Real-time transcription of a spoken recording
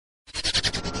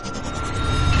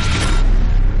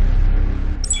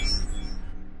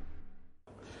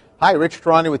Hi, Rich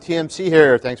Tarani with TMC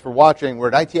here. Thanks for watching.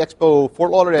 We're at ITEXPO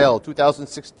Fort Lauderdale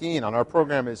 2016. On our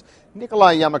program is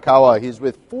Nikolai Yamakawa. He's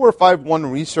with 451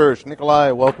 Research.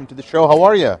 Nikolai, welcome to the show. How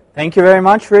are you? Thank you very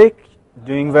much, Rick.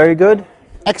 Doing very good.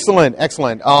 Excellent,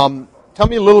 excellent. Tell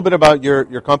me a little bit about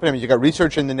your company. I mean, you got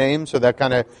research in the name, so that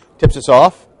kind of tips us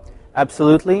off.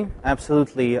 Absolutely,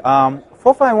 absolutely.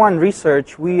 451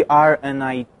 Research, we are an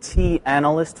IT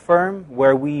analyst firm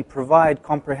where we provide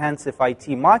comprehensive IT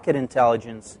market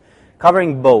intelligence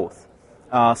covering both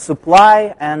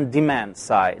supply and demand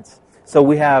sides. So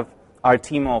we have our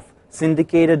team of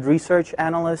syndicated research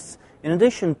analysts in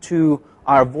addition to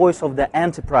our voice of the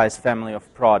enterprise family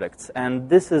of products. And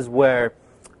this is where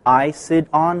I sit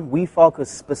on. We focus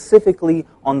specifically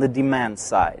on the demand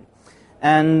side.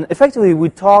 And effectively, we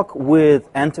talk with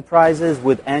enterprises,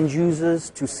 with end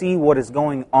users to see what is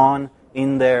going on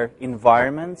in their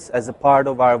environments as a part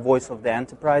of our voice of the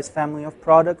enterprise family of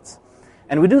products.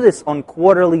 And we do this on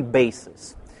quarterly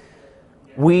basis.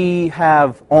 We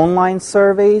have online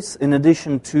surveys in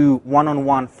addition to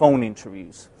one-on-one phone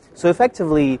interviews. So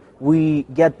effectively, we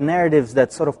get narratives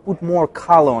that sort of put more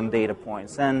color on data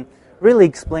points and really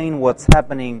explain what's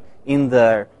happening in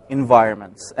their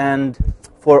environments. And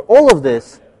for all of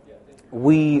this,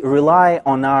 we rely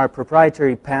on our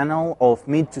proprietary panel of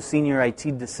mid to senior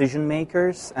IT decision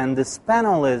makers. And this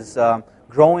panel is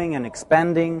growing and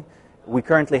expanding. We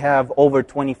currently have over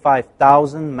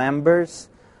 25,000 members.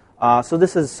 So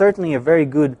this is certainly a very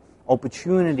good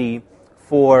opportunity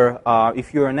for,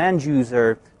 if you're an end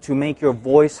user, to make your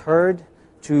voice heard,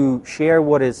 to share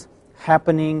what is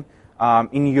happening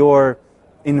in your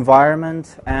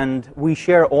environment. And we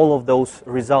share all of those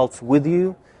results with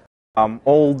you.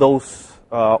 All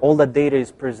that data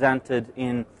is presented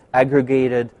in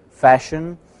aggregated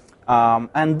fashion.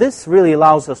 And this really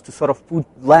allows us to sort of put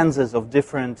lenses of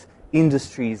different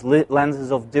industries,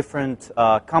 lenses of different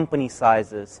company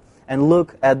sizes, and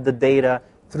look at the data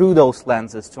through those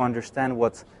lenses to understand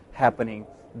what's happening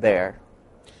there.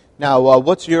 Now,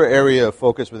 what's your area of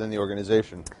focus within the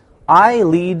organization? I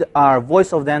lead our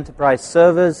Voice of the Enterprise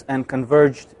Service and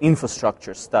Converged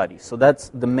Infrastructure study, so that's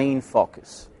the main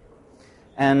focus.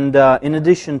 And in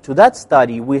addition to that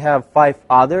study, we have 5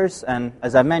 others, and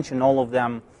as I mentioned, all of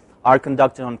them are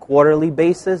conducted on quarterly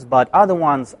basis, but other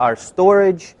ones are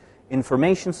storage,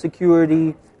 information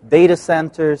security, data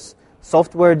centers,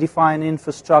 software-defined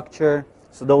infrastructure.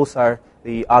 So those are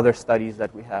the other studies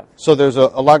that we have. So there's a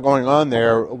lot going on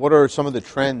there. What are some of the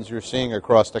trends you're seeing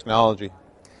across technology?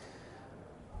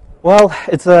 Well,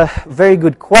 it's a very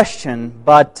good question,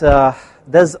 but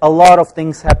there's a lot of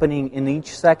things happening in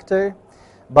each sector.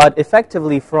 But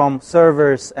effectively, from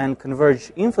servers and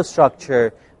converged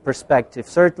infrastructure perspective,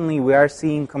 certainly we are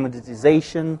seeing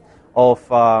commoditization of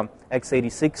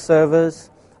x86 servers.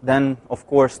 Then, of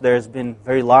course, there's been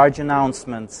very large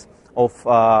announcements of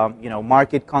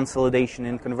market consolidation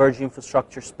in converged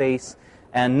infrastructure space,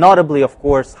 and notably, of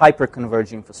course,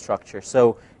 hyper-converged infrastructure.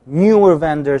 So newer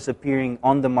vendors appearing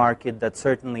on the market that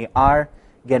certainly are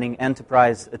getting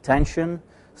enterprise attention.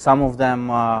 Some of them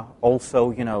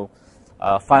also,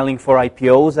 filing for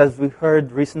IPOs, as we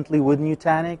heard recently with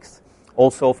Nutanix.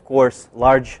 Also, of course,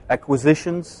 large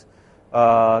acquisitions,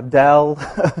 Dell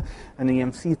and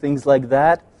EMC, things like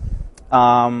that.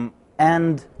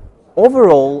 And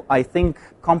overall, I think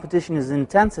competition is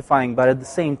intensifying, but at the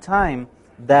same time,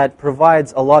 that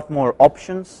provides a lot more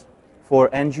options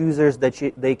for end users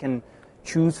that they can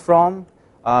choose from.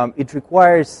 It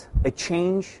requires a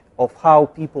change of how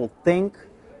people think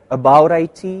about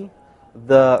IT.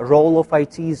 The role of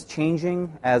IT is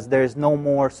changing as there's no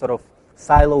more sort of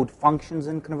siloed functions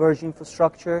in converged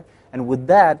infrastructure. And with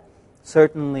that,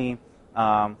 certainly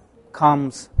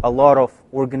comes a lot of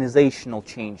organizational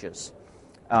changes.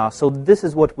 So this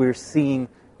is what we're seeing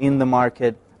in the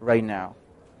market right now.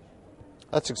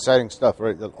 That's exciting stuff,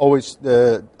 right?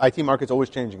 The IT market's always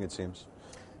changing, it seems.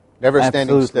 Never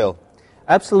standing still.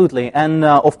 Absolutely. And,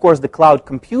 of course, the cloud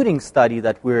computing study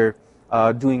that we're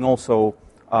doing also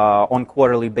on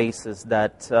quarterly basis,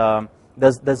 that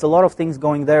there's a lot of things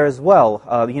going there as well.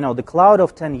 The cloud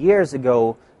of 10 years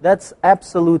ago, that's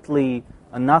absolutely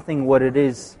nothing what it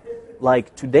is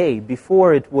like today.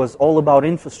 Before, it was all about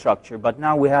infrastructure, but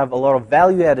now we have a lot of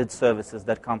value-added services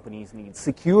that companies need.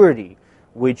 Security,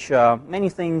 which many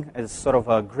think is sort of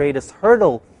a greatest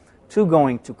hurdle to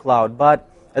going to cloud, but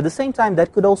at the same time,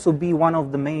 that could also be one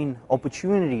of the main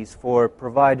opportunities for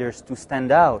providers to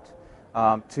stand out,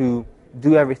 to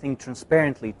do everything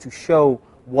transparently, to show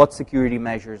what security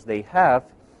measures they have.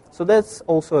 So that's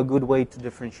also a good way to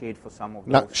differentiate for some of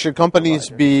those. Now, should companies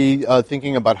be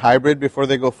thinking about hybrid before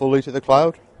they go fully to the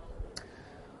cloud?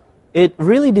 It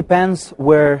really depends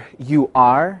where you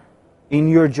are in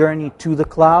your journey to the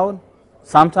cloud.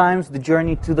 Sometimes the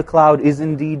journey to the cloud is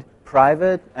indeed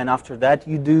private, and after that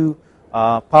you do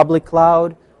public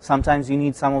cloud. Sometimes you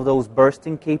need some of those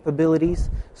bursting capabilities.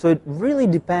 So it really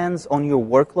depends on your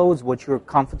workloads, what you're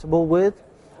comfortable with.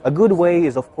 A good way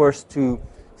is, of course, to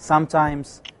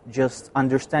sometimes just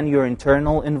understand your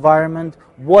internal environment.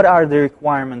 What are the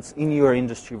requirements in your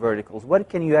industry verticals? What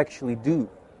can you actually do?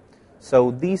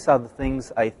 So these are the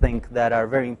things I think that are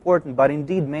very important. But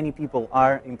indeed, many people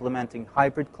are implementing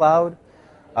hybrid cloud.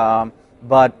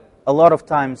 But a lot of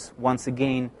times, once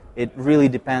again, it really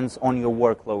depends on your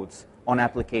workloads, on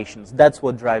applications. That's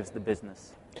what drives the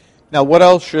business. Now, what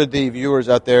else should the viewers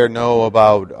out there know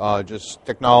about just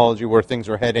technology, where things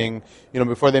are heading,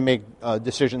 before they make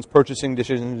purchasing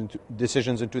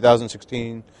decisions in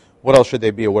 2016? What else should they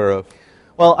be aware of?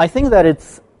 Well, I think that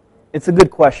it's a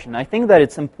good question. I think that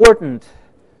it's important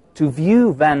to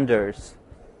view vendors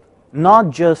not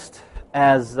just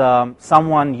as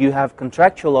someone you have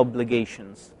contractual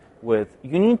obligations with.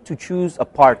 You need to choose a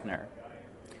partner.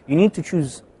 You need to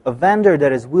choose a vendor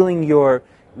that is willing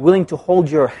to hold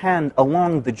your hand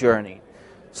along the journey.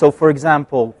 So, for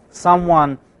example,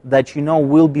 someone that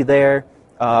will be there,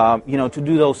 to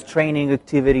do those training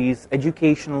activities,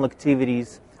 educational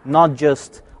activities, not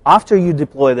just after you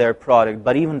deploy their product,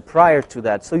 but even prior to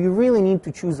that. So you really need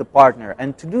to choose a partner.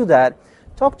 And to do that,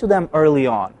 talk to them early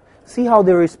on. See how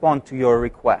they respond to your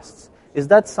requests. Is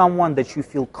that someone that you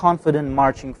feel confident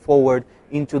marching forward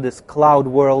into this cloud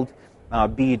world,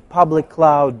 be it public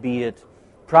cloud, be it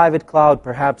private cloud,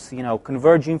 perhaps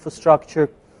converged infrastructure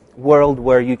world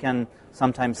where you can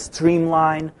sometimes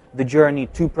streamline the journey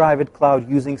to private cloud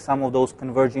using some of those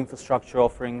converged infrastructure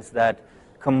offerings that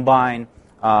combine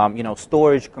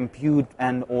storage, compute,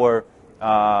 and or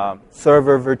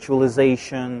server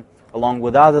virtualization along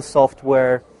with other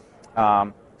software.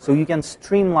 So you can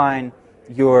streamline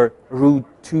your route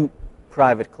to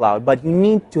private cloud, but you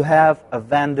need to have a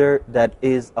vendor that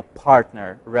is a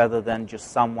partner rather than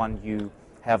just someone you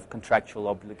have contractual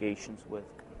obligations with.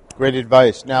 Great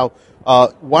advice. Now,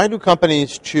 why do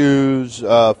companies choose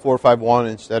 451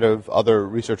 instead of other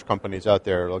research companies out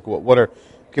there? Like,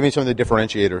 give me some of the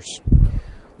differentiators.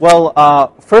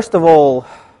 Well, first of all,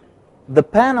 the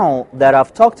panel that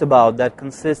I've talked about that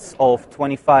consists of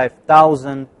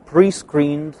 25,000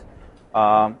 pre-screened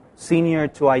senior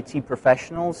to IT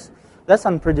professionals, that's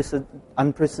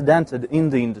unprecedented in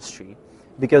the industry.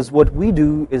 Because what we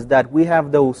do is that we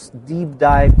have those deep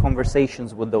dive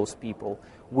conversations with those people.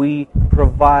 We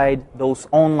provide those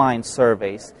online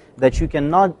surveys that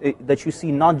you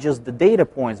see not just the data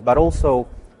points, but also,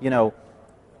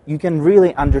 you can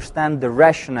really understand the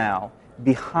rationale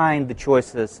behind the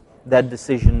choices that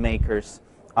decision makers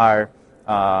are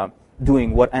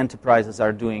doing, what enterprises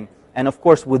are doing. And of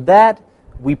course, with that,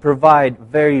 we provide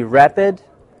very rapid,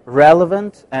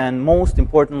 relevant, and most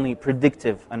importantly,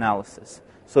 predictive analysis.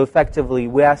 So effectively,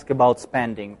 we ask about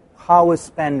spending. How is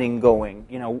spending going?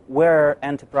 Where are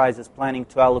enterprises planning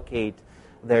to allocate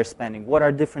their spending? What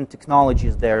are different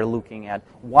technologies they're looking at?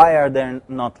 Why are they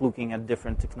not looking at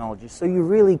different technologies? So you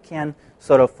really can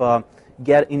sort of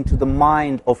get into the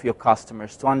mind of your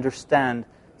customers to understand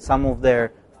some of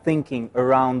their thinking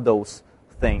around those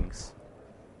things.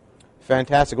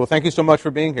 Fantastic. Well, thank you so much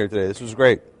for being here today. This was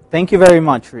great. Thank you very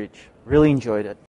much, Rich. Really enjoyed it.